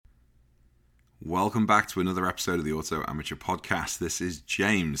Welcome back to another episode of the AutoAmateur podcast. This is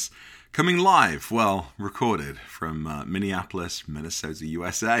James, coming live, recorded from Minneapolis, Minnesota,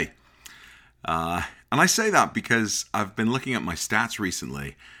 USA. And I say that because I've been looking at my stats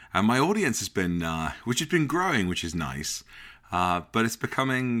recently, and my audience has been, which has been growing, which is nice, but it's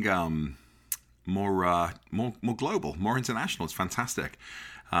becoming more global, more international. It's fantastic.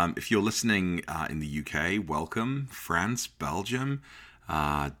 If you're listening in the UK, welcome. France, Belgium,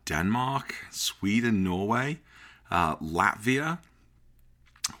 Denmark, Sweden, Norway, Latvia,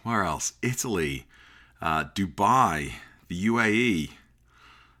 where else? Italy, Dubai, the UAE,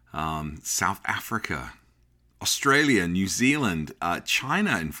 South Africa, Australia, New Zealand,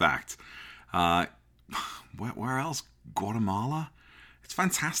 China, in fact. Where else? Guatemala. It's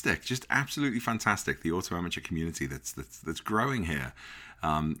fantastic, just absolutely fantastic. The AutoAmateur community that's growing here.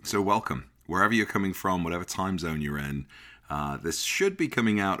 So welcome, wherever you're coming from, whatever time zone you're in. This should be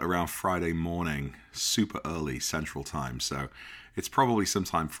coming out around Friday morning, super early Central Time. So it's probably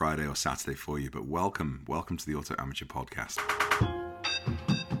sometime Friday or Saturday for you. But welcome to the AutoAmateur podcast.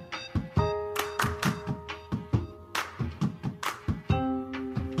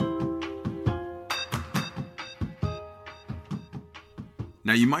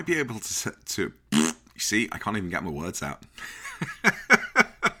 Now you might be able to you see, I can't even get my words out.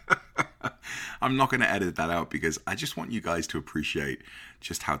 I'm not going to edit that out because I just want you guys to appreciate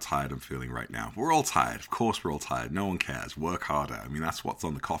just how tired I'm feeling right now. We're all tired. Of course we're all tired. No one cares. Work harder. I mean, that's what's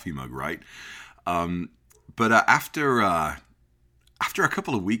on the coffee mug, right? But after a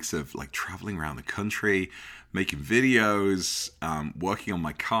couple of weeks of like traveling around the country, making videos, working on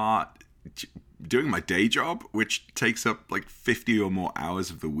my car, doing my day job, which takes up like 50 or more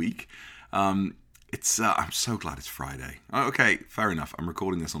hours of the week, I'm so glad it's Friday. Okay, fair enough. I'm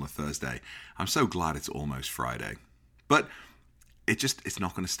recording this on a Thursday. I'm so glad it's almost Friday. But it's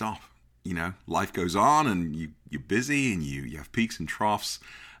not going to stop. You know, life goes on and you're busy and you have peaks and troughs.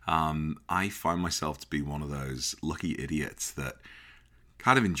 I find myself to be one of those lucky idiots that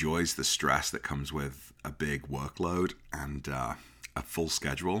kind of enjoys the stress that comes with a big workload and a full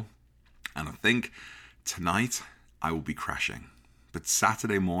schedule. And I think tonight I will be crashing. But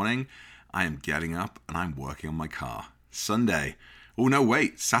Saturday morning, I am getting up and I'm working on my car. Saturday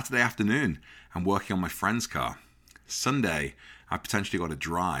afternoon, I'm working on my friend's car. Sunday, I potentially got to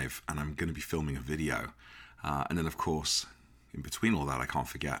drive and I'm going to be filming a video. And then, of course, in between all that, I can't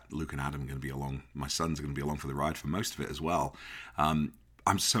forget Luke and Adam are going to be along. My sons are going to be along for the ride for most of it as well. I'm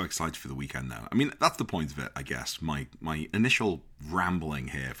so excited for the weekend now. I mean, that's the point of it, I guess. My initial rambling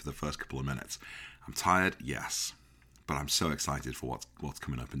here for the first couple of minutes. I'm tired, yes. But I'm so excited for what's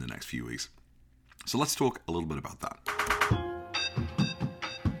coming up in the next few weeks. So let's talk a little bit about that.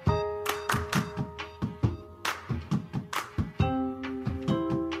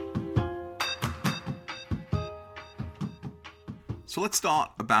 So let's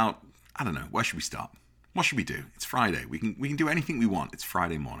start about, I don't know, where should we start? What should we do? It's Friday. We can do anything we want. It's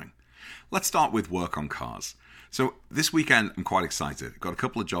Friday morning. Let's start with work on cars. So this weekend, I'm quite excited. I've got a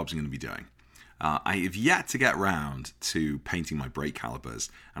couple of jobs I'm going to be doing. I have yet to get round to painting my brake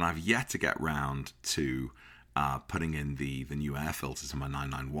calipers, and I've yet to get round to putting in the new air filters in my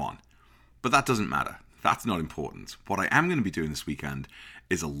 991. But that doesn't matter. That's not important. What I am going to be doing this weekend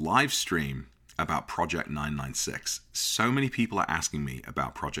is a live stream about Project 996. So many people are asking me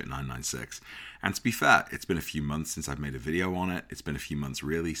about Project 996. And to be fair, it's been a few months since I've made a video on it. It's been a few months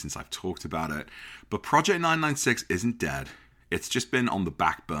really since I've talked about it. But Project 996 isn't dead. It's just been on the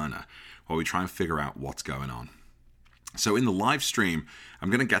back burner while we try and figure out what's going on. So in the live stream, I'm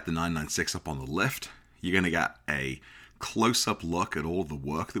going to get the 996 up on the lift. You're going to get a close-up look at all the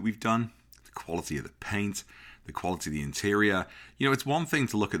work that we've done, the quality of the paint, the quality of the interior. You know, it's one thing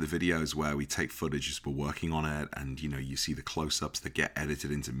to look at the videos where we take footage as we're working on it and, you know, you see the close-ups that get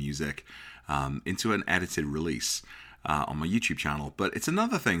edited into music, into an edited release on my YouTube channel. But it's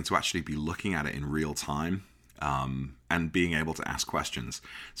another thing to actually be looking at it in real time and being able to ask questions.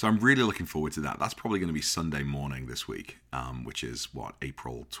 So I'm really looking forward to that. That's probably going to be Sunday morning this week, which is,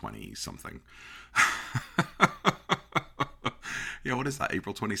 April 20-something. Yeah, what is that,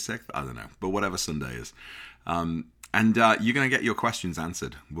 April 26th? I don't know, but whatever Sunday is. And you're going to get your questions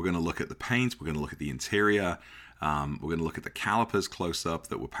answered. We're going to look at the paint. We're going to look at the interior. We're going to look at the calipers close up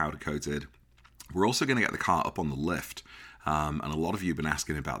that were powder coated. We're also going to get the car up on the lift. And a lot of you have been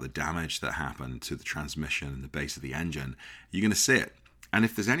asking about the damage that happened to the transmission and the base of the engine. You're going to see it. And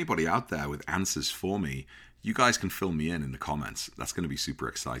if there's anybody out there with answers for me, you guys can fill me in the comments. That's going to be super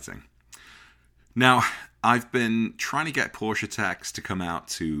exciting. Now, I've been trying to get Porsche techs to come out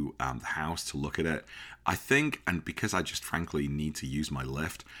to the house to look at it. I think, and because I just frankly need to use my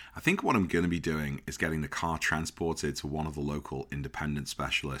lift, I think what I'm going to be doing is getting the car transported to one of the local independent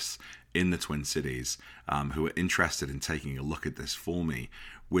specialists in the Twin Cities who are interested in taking a look at this for me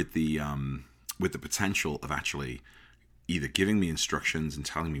with the potential of actually either giving me instructions and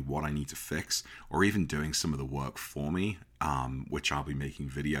telling me what I need to fix, or even doing some of the work for me, which I'll be making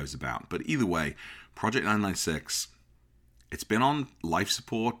videos about. But either way, Project 996, it's been on life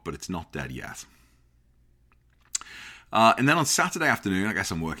support, but it's not dead yet. And then on Saturday afternoon, I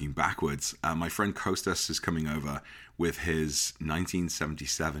guess I'm working backwards, my friend Kostas is coming over with his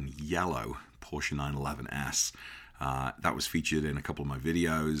 1977 yellow Porsche 911S. That was featured in a couple of my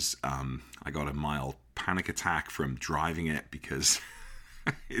videos. I got a mild panic attack from driving it because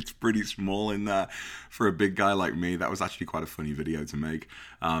it's pretty small in there for a big guy like me. That was actually quite a funny video to make.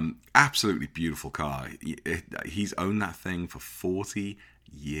 Absolutely beautiful car. He's owned that thing for 40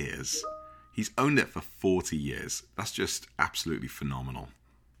 years. He's owned it for 40 years. That's just absolutely phenomenal.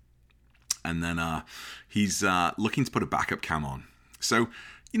 And then he's looking to put a backup cam on. So,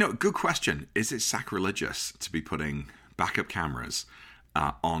 good question. Is it sacrilegious to be putting backup cameras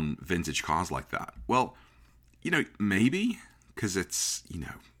on vintage cars like that? Well, maybe, because it's,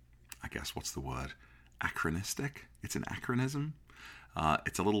 I guess, what's the word? Anachronistic? It's an anachronism.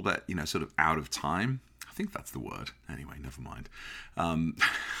 It's a little bit, sort of out of time. I think that's the word. Anyway, never mind.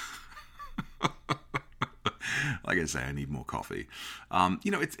 Like I say, I need more coffee.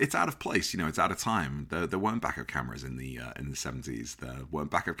 It's out of place. It's out of time. There weren't backup cameras in the 70s. There weren't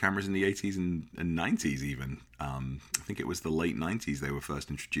backup cameras in the 80s and 90s even. I think it was the late 90s they were first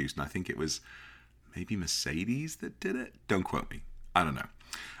introduced, and I think it was maybe Mercedes that did it. Don't quote me. I don't know.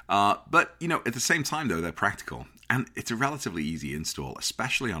 But at the same time though, they're practical, and it's a relatively easy install,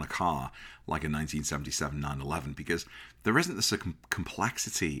 especially on a car like a 1977 911, because there isn't this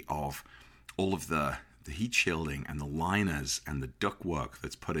complexity of all of the heat shielding and the liners and the ductwork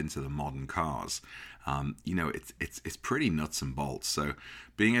that's put into the modern cars. It's pretty nuts and bolts. So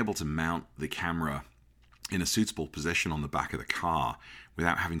being able to mount the camera in a suitable position on the back of the car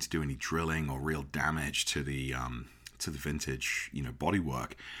without having to do any drilling or real damage to the vintage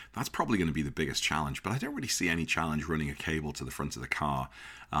bodywork, that's probably going to be the biggest challenge. But I don't really see any challenge running a cable to the front of the car.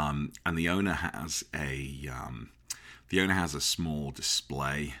 And the owner has a small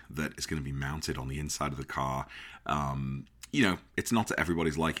display that is going to be mounted on the inside of the car. It's not to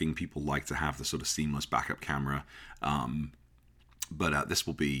everybody's liking. People like to have the sort of seamless backup camera. But this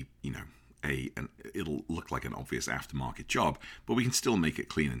will be, it'll look like an obvious aftermarket job, but we can still make it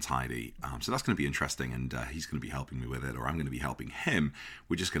clean and tidy. So that's going to be interesting, and he's going to be helping me with it, or I'm going to be helping him.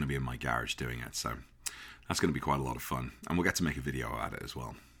 We're just going to be in my garage doing it. So that's going to be quite a lot of fun, and we'll get to make a video about it as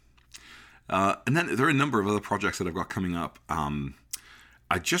well. And then there are a number of other projects that I've got coming up.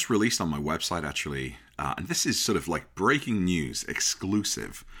 I just released on my website, actually, and this is sort of like breaking news,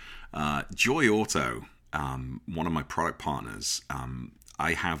 exclusive. Joy Auto, one of my product partners,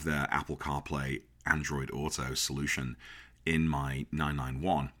 I have their Apple CarPlay Android Auto solution in my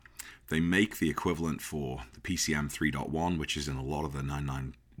 991. They make the equivalent for the PCM 3.1, which is in a lot of the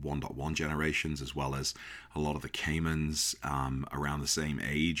 991.1 generations, as well as a lot of the Caymans around the same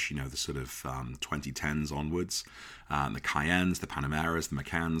age, the sort of 2010s onwards, the Cayennes, the Panameras, the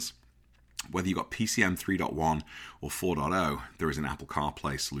Macans. Whether you've got PCM 3.1 or 4.0, there is an Apple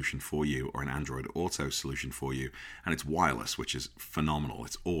CarPlay solution for you, or an Android Auto solution for you, and it's wireless, which is phenomenal.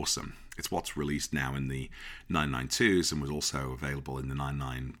 It's awesome. It's what's released now in the 992s and was also available in the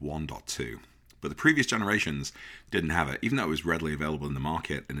 991.2. But the previous generations didn't have it. Even though it was readily available in the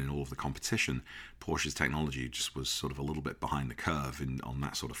market and in all of the competition, Porsche's technology just was sort of a little bit behind the curve on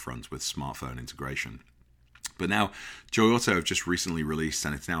that sort of front with smartphone integration. But now, Joy Auto have just recently released,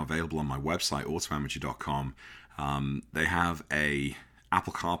 and it's now available on my website, AutoAmateur.com. They have a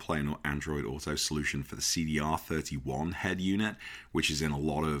Apple CarPlay and Android Auto solution for the CDR31 head unit, which is in a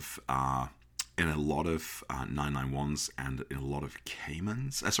lot of 991s and in a lot of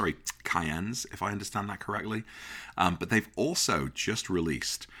Cayennes, if I understand that correctly. But they've also just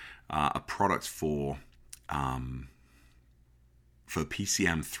released a product for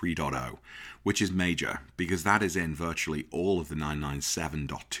PCM 3.0, which is major because that is in virtually all of the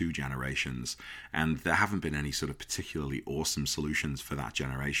 997.2 generations, and there haven't been any sort of particularly awesome solutions for that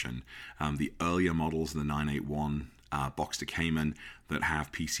generation. The earlier models, the 981 Boxster Cayman that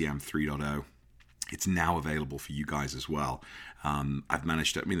have PCM 3.0, it's now available for you guys as well. I've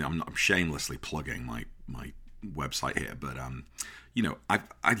managed to, I'm shamelessly plugging my website here, but I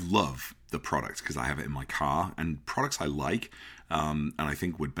love the product because I have it in my car, and products I like and I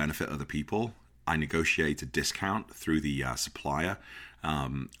think would benefit other people I negotiate a discount through the supplier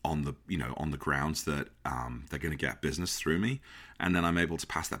on the grounds that they're going to get business through me, and then I'm able to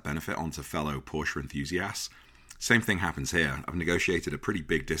pass that benefit on to fellow Porsche enthusiasts. Same thing happens here. I've negotiated a pretty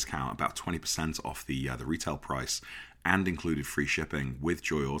big discount, about 20% off the retail price, and included free shipping with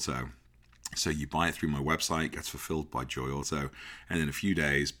Joy Auto. So you buy it through my website, gets fulfilled by Joy Auto, and in a few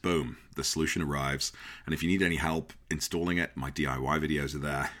days, boom, the solution arrives. And if you need any help installing it, my DIY videos are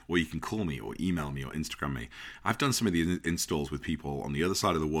there, or you can call me or email me or Instagram me. I've done some of the installs with people on the other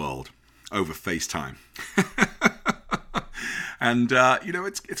side of the world over FaceTime. And,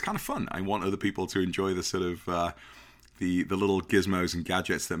 it's kind of fun. I want other people to enjoy the sort of the little gizmos and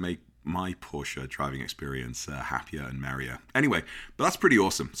gadgets that make my Porsche driving experience happier and merrier. Anyway, but that's pretty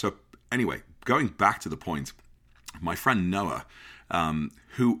awesome. So anyway, going back to the point, my friend Noah,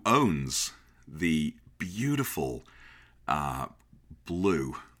 who owns the beautiful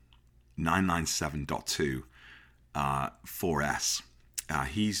blue 997.2 4S,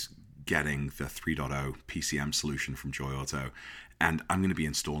 he's getting the 3.0 PCM solution from Joy Auto, and I'm going to be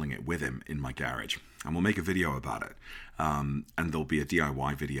installing it with him in my garage. And we'll make a video about it. And there'll be a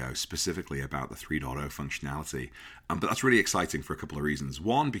DIY video specifically about the 3.0 functionality. But that's really exciting for a couple of reasons.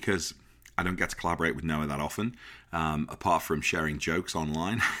 One, because I don't get to collaborate with Noah that often, apart from sharing jokes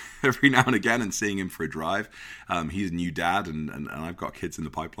online every now and again and seeing him for a drive. He's a new dad, and I've got kids in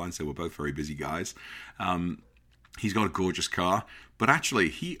the pipeline, so we're both very busy guys. He's got a gorgeous car, but actually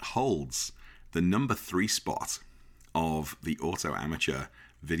he holds the number 3 spot of the AutoAmateur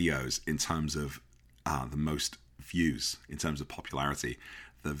videos in terms of the most views, in terms of popularity.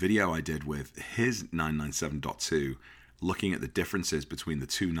 The video I did with his 997.2, looking at the differences between the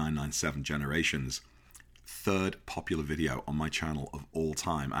two 997 generations, third popular video on my channel of all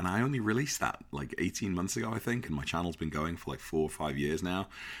time. And I only released that like 18 months ago, I think, and my channel's been going for like 4 or 5 years now.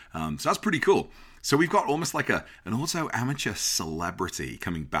 So that's pretty cool. So we've got almost like an AutoAmateur celebrity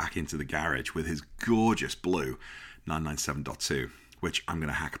coming back into the garage with his gorgeous blue 997.2, which I'm going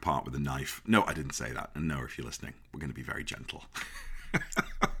to hack apart with a knife. No, I didn't say that. And no, if you're listening, we're going to be very gentle.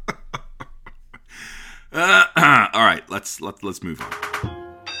 All right, let's move on.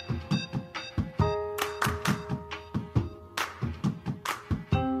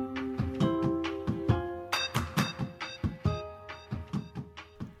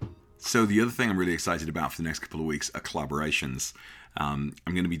 So the other thing I'm really excited about for the next couple of weeks are collaborations. I'm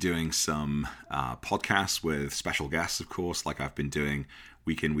going to be doing some podcasts with special guests, of course, like I've been doing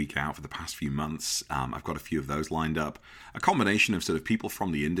week in, week out for the past few months. I've got a few of those lined up. A combination of sort of people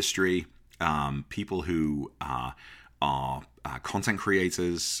from the industry, people who are content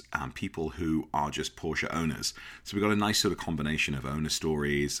creators, people who are just Porsche owners. So we've got a nice sort of combination of owner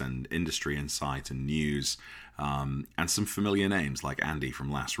stories and industry insight and news, and some familiar names like Andy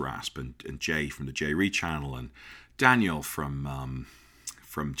from Last Rasp and Jay from the Jay Reed channel and Daniel from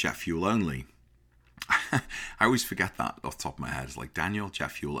Jet Fuel Only. I always forget that off the top of my head. It's like Daniel,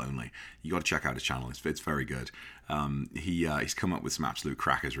 Jet Fuel Only. You got to check out his channel. It's very good. He's come up with some absolute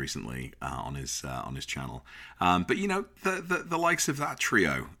crackers recently on his channel. But you know, the likes of that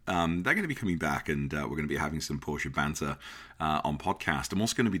trio, they're going to be coming back, and we're going to be having some Porsche banter on podcast. I'm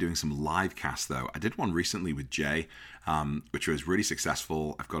also going to be doing some live casts though. I did one recently with Jay, which was really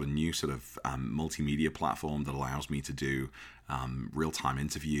successful. I've got a new sort of multimedia platform that allows me to do real-time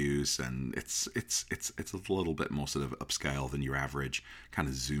interviews, and it's a little bit more sort of upscale than your average kind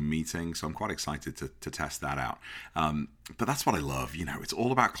of Zoom meeting. So I'm quite excited to test that out. But that's what I love. You know, it's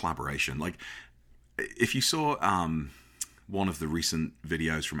all about collaboration. Like if you saw one of the recent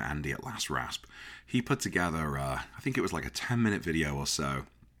videos from Andy at Last Rasp, he put together, I think it was like a 10-minute video or so,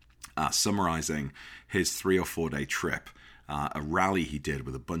 summarizing his 3 or 4 day trip, a rally he did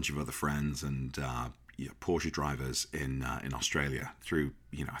with a bunch of other friends and Porsche drivers in Australia through,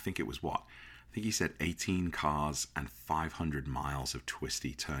 I think it was I think he said 18 cars and 500 miles of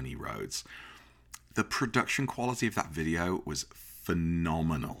twisty, turny roads. The production quality of that video was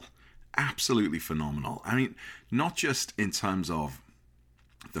phenomenal. Absolutely phenomenal. I mean, not just in terms of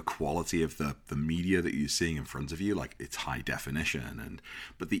the quality of the media that you're seeing in front of you, like it's high definition,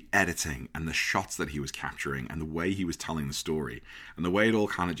 but the editing and the shots that he was capturing and the way he was telling the story and the way it all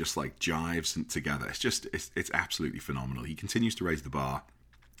kind of just like jives together. It's absolutely phenomenal. He continues to raise the bar,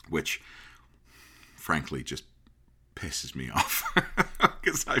 which frankly just pisses me off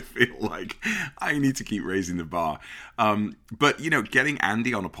because I feel like I need to keep raising the bar. But, getting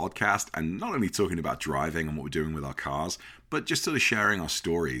Andy on a podcast and not only talking about driving and what we're doing with our cars, but just sort of sharing our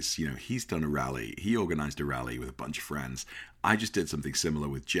stories. He's done a rally. He organized a rally with a bunch of friends. I just did something similar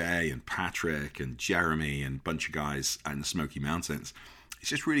with Jay and Patrick and Jeremy and a bunch of guys in the Smoky Mountains. it's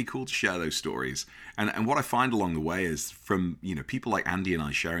just really cool to share those stories. And what I find along the way is from, people like Andy and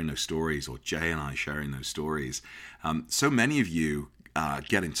I sharing those stories, or Jay and I sharing those stories, so many of you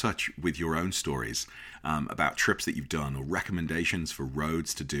get in touch with your own stories about trips that you've done, or recommendations for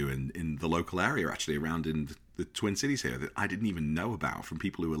roads to do in the local area, actually around in the Twin Cities here, that I didn't even know about, from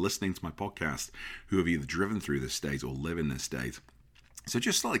people who are listening to my podcast who have either driven through this state or live in this state. So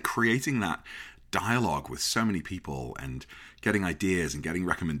just like creating that dialogue with so many people and getting ideas and getting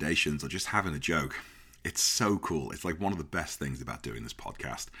recommendations or just having a joke, it's so cool. It's like one of the best things about doing this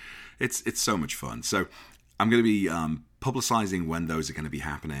podcast. It's so much fun. So I'm going to be publicizing when those are going to be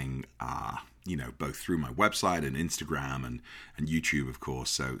happening, both through my website and Instagram and YouTube, of course.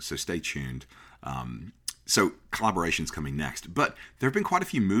 So stay tuned. So collaboration's coming next. But there have been quite a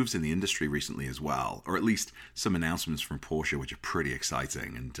few moves in the industry recently as well, or at least some announcements from Porsche, which are pretty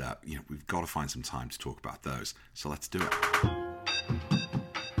exciting. And, we've got to find some time to talk about those. So let's do it.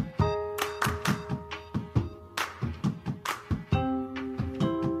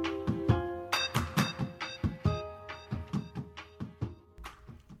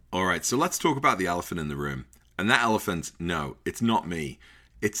 All right, so let's talk about the elephant in the room. And that elephant, no, it's not me.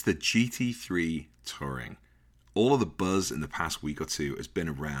 It's the GT3 Touring. All of the buzz in the past week or two has been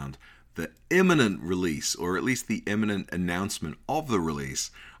around the imminent release, or at least the imminent announcement of the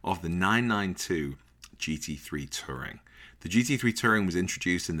release of the 992 GT3 Touring. The GT3 Touring was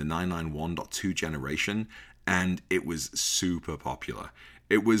introduced in the 991.2 generation, and it was super popular.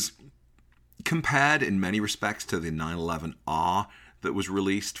 It was compared in many respects to the 911R that was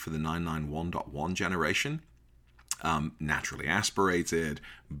released for the 991.1 generation. Naturally aspirated,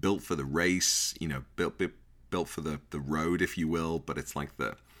 built for the race, built for the road, if you will, but it's like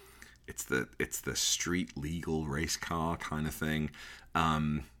it's the street legal race car kind of thing.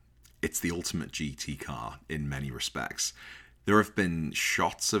 It's the ultimate GT car in many respects. There have been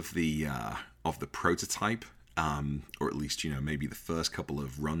shots of the prototype, or at least maybe the first couple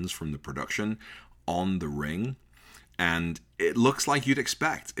of runs from the production on the ring. And it looks like you'd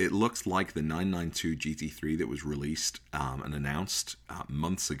expect. It looks like the 992 GT3 that was released and announced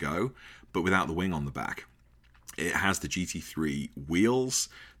months ago, but without the wing on the back. It has the GT3 wheels,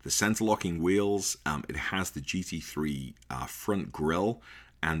 the center-locking wheels. It has the GT3 front grille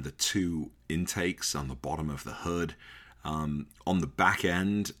and the two intakes on the bottom of the hood. On the back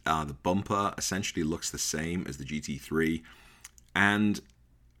end, the bumper essentially looks the same as the GT3. And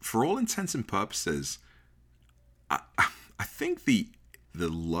for all intents and purposes, I think the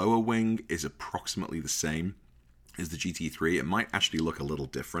lower wing is approximately the same as the GT3. It might actually look a little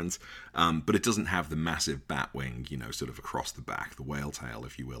different, but it doesn't have the massive bat wing, sort of across the back, the whale tail,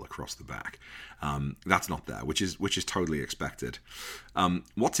 if you will, across the back. That's not there, which is totally expected.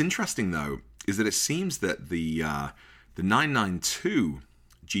 What's interesting though is that it seems that the 992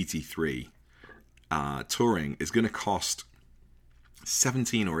 GT3 Touring is going to cost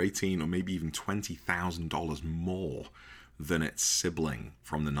 $17,000 or $18,000 or maybe even $20,000 more than its sibling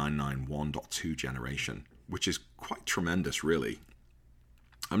from the 991.2 generation, which is quite tremendous, really.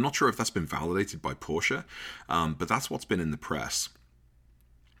 I'm not sure if that's been validated by Porsche, but that's what's been in the press.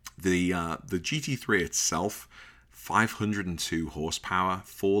 The GT3 itself, 502 horsepower,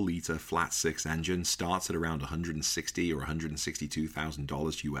 4-liter flat six engine, starts at around $160,000 or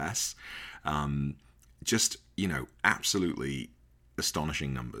 $162,000 US. Just absolutely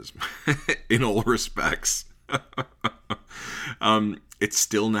astonishing numbers in all respects. It's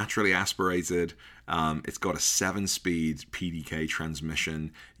still naturally aspirated. It's got a 7-speed PDK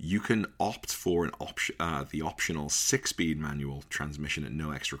transmission. You can opt for the optional 6-speed manual transmission at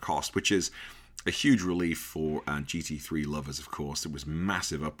no extra cost, which is a huge relief for GT3 lovers, of course. It was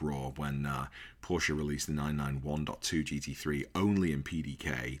massive uproar when Porsche released the 991.2 GT3 only in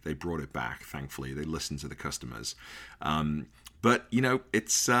PDK. They brought it back, thankfully. They listened to the customers. But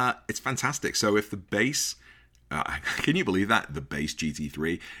it's fantastic. So if the base, can you believe that? The base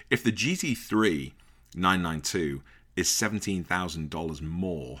GT3? If the GT3 992 is $17,000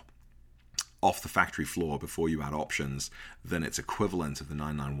 more off the factory floor before you add options than its equivalent of the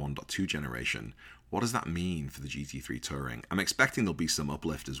 991.2 generation, what does that mean for the GT3 Touring? I'm expecting there'll be some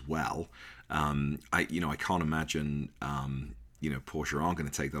uplift as well. I can't imagine Porsche aren't going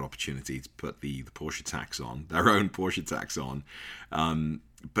to take that opportunity to put the Porsche tax on, their own Porsche tax on.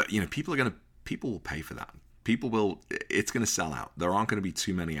 But people will pay for that. It's going to sell out. There aren't going to be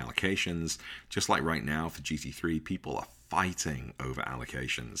too many allocations. Just like right now for GT3, people are fighting over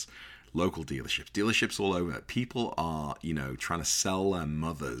allocations. Local dealerships all over. People are, trying to sell their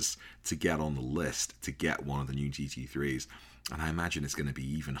mothers to get on the list to get one of the new GT3s. And I imagine it's going to be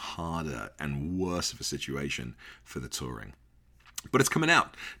even harder and worse of a situation for the Touring. But it's coming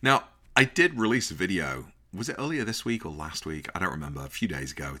out. Now, I did release a video. Was it earlier this week or last week? I don't remember. A few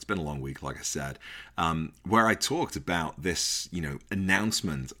days ago. It's been a long week, like I said, where I talked about this,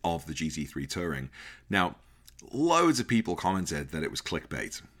 announcement of the GT3 Touring. Now, loads of people commented that it was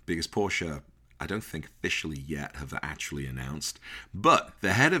clickbait because Porsche, I don't think officially yet have actually announced. But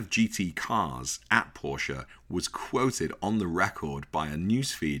the head of GT cars at Porsche was quoted on the record by a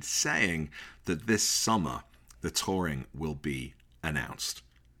newsfeed saying that this summer the Touring will be announced.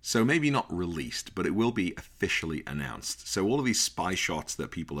 So maybe not released, but it will be officially announced. So all of these spy shots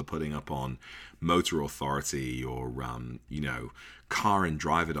that people are putting up on Motor Authority or,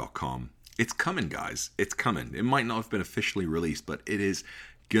 caranddriver.com, it's coming, guys. It's coming. It might not have been officially released, but it is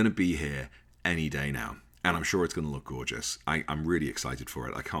going to be here any day now. And I'm sure it's going to look gorgeous. I'm really excited for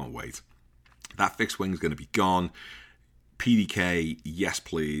it. I can't wait. That fixed wing is going to be gone. PDK, yes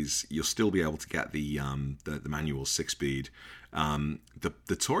please. You'll still be able to get the manual 6-speed.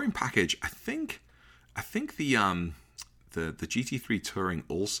 The touring package, I think the GT3 Touring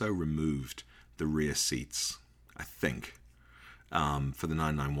also removed the rear seats, I think, for the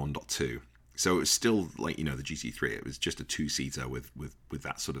 991.2. So it was still like, the GT3, it was just a 2-seater with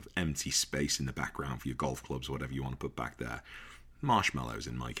that sort of empty space in the background for your golf clubs or whatever you want to put back there. Marshmallows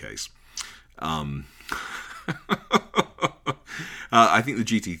in my case. I think the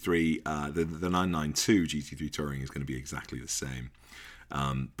GT3, the 992 GT3 Touring is going to be exactly the same.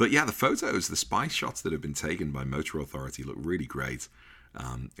 But yeah, the photos, the spy shots that have been taken by Motor Authority look really great.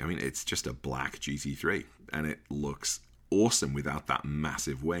 It's just a black GT3, and it looks awesome without that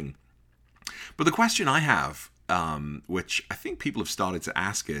massive wing. But the question I have, which I think people have started to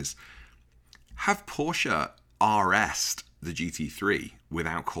ask is, have Porsche RS'd the GT3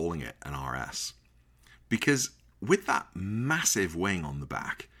 without calling it an RS? Because with that massive wing on the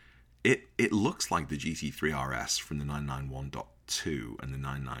back, it looks like the GT3 RS from the 991.2 and the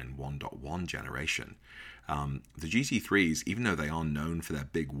 991.1 generation. The GT3s, even though they are known for their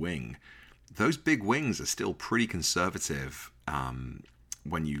big wing, those big wings are still pretty conservative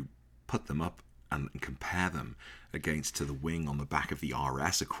when you put them up and compare them against to the wing on the back of the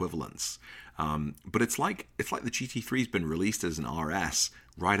RS equivalents. But it's like the GT3's been released as an RS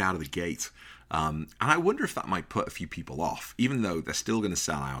right out of the gate. And I wonder if that might put a few people off, even though they're still going to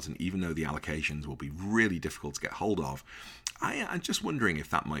sell out, and even though the allocations will be really difficult to get hold of. I'm just wondering if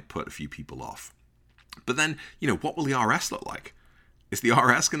that might put a few people off. But then, what will the RS look like? Is the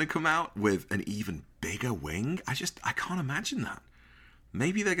RS going to come out with an even bigger wing? I can't imagine that.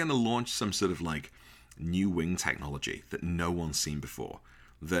 Maybe they're going to launch some sort of new wing technology that no one's seen before,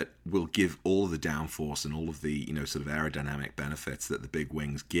 that will give all of the downforce and all of the sort of aerodynamic benefits that the big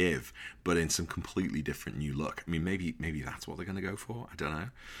wings give, but in some completely different new look. Maybe that's what they're going to go for. I don't know.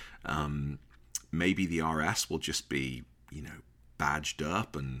 Maybe the RS will just be badged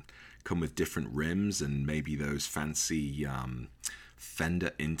up and come with different rims, and maybe those fancy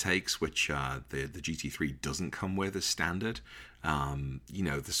fender intakes, which the GT3 doesn't come with as standard.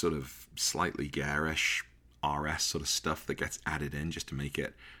 The sort of slightly garish RS sort of stuff that gets added in just to make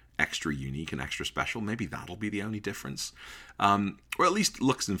it extra unique and extra special. Maybe that'll be the only difference. Or at least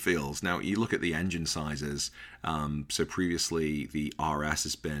looks and feels. Now, you look at the engine sizes. So previously, the RS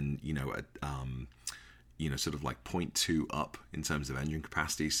has been, sort of like 0.2 up in terms of engine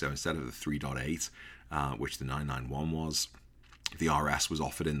capacity. So instead of the 3.8, which the 991 was, the RS was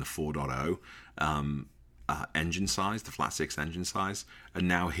offered in the 4.0 engine size, the flat six engine size. And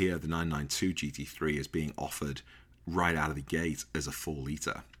now here, the 992 GT3 is being offered right out of the gate as a 4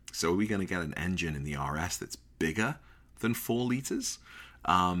 litre. So are we going to get an engine in the RS that's bigger than 4 litres?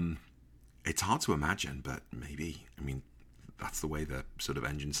 It's hard to imagine, but maybe. That's the way the sort of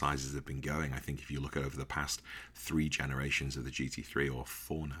engine sizes have been going. I think if you look over the past 3 generations of the GT3, or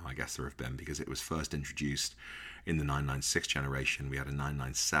 4 now, I guess there have been, because it was first introduced in the 996 generation. We had a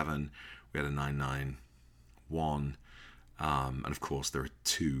 997, we had a 991, and of course there are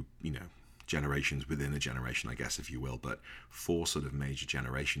 2, generations within a generation, I guess, if you will, but 4 sort of major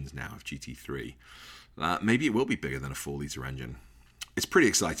generations now of GT3. Maybe it will be bigger than a 4 litre engine. It's pretty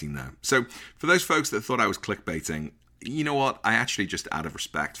exciting though. So for those folks that thought I was clickbaiting, you know what? I actually, just out of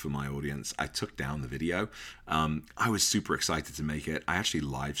respect for my audience, I took down the video. I was super excited to make it. I actually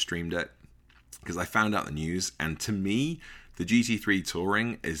live streamed it because I found out the news, and to me, the GT3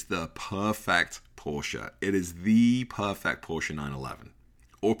 Touring is the perfect Porsche. It is the perfect Porsche 911.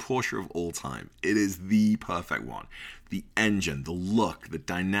 Or Porsche of all time. It is the perfect one. The engine, the look, the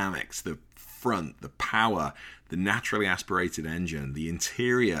dynamics, the front, the power, the naturally aspirated engine, the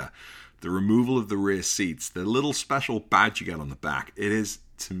interior, the removal of the rear seats, the little special badge you get on the back. It is,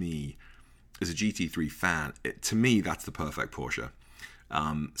 to me, as a GT3 fan, to me, that's the perfect Porsche.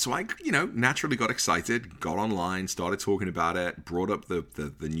 So I, naturally got excited, got online, started talking about it, brought up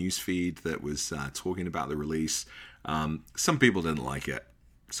the news feed that was talking about the release. Some people didn't like it.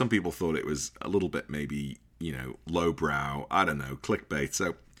 Some people thought it was a little bit maybe, lowbrow, I don't know, clickbait.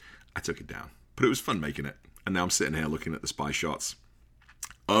 So I took it down. But it was fun making it. And now I'm sitting here looking at the spy shots.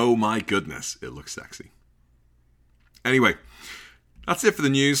 Oh my goodness, it looks sexy. Anyway, that's it for the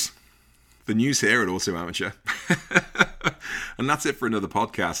news. The news here at AutoAmateur. And that's it for another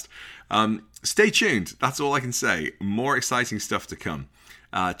podcast. Stay tuned. That's all I can say. More exciting stuff to come.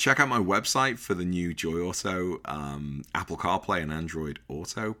 Check out my website for the new Joy Auto, Apple CarPlay and Android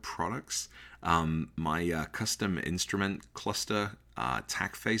Auto products. My custom instrument cluster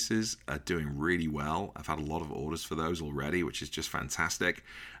tack faces are doing really well. I've had a lot of orders for those already, which is just fantastic.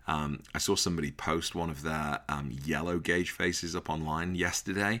 I saw somebody post one of their yellow gauge faces up online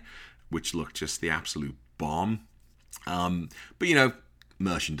yesterday, which looked just the absolute bomb. But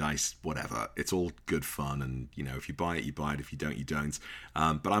merchandise, whatever. It's all good fun, and if you buy it, you buy it. If you don't, you don't.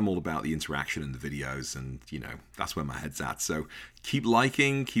 But I'm all about the interaction in the videos, and that's where my head's at. So keep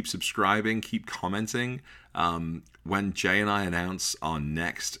liking, keep subscribing, keep commenting. When Jay and I announce our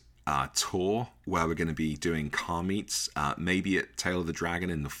next tour, where we're going to be doing car meets, maybe at Tail of the Dragon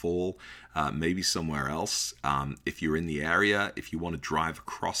in the fall, maybe somewhere else. If you're in the area, if you want to drive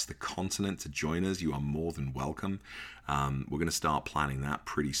across the continent to join us, you are more than welcome. We're going to start planning that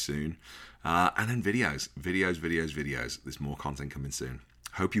pretty soon. And then videos. There's more content coming soon.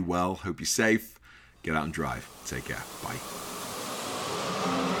 Hope you're well. Hope you're safe. Get out and drive. Take care. Bye.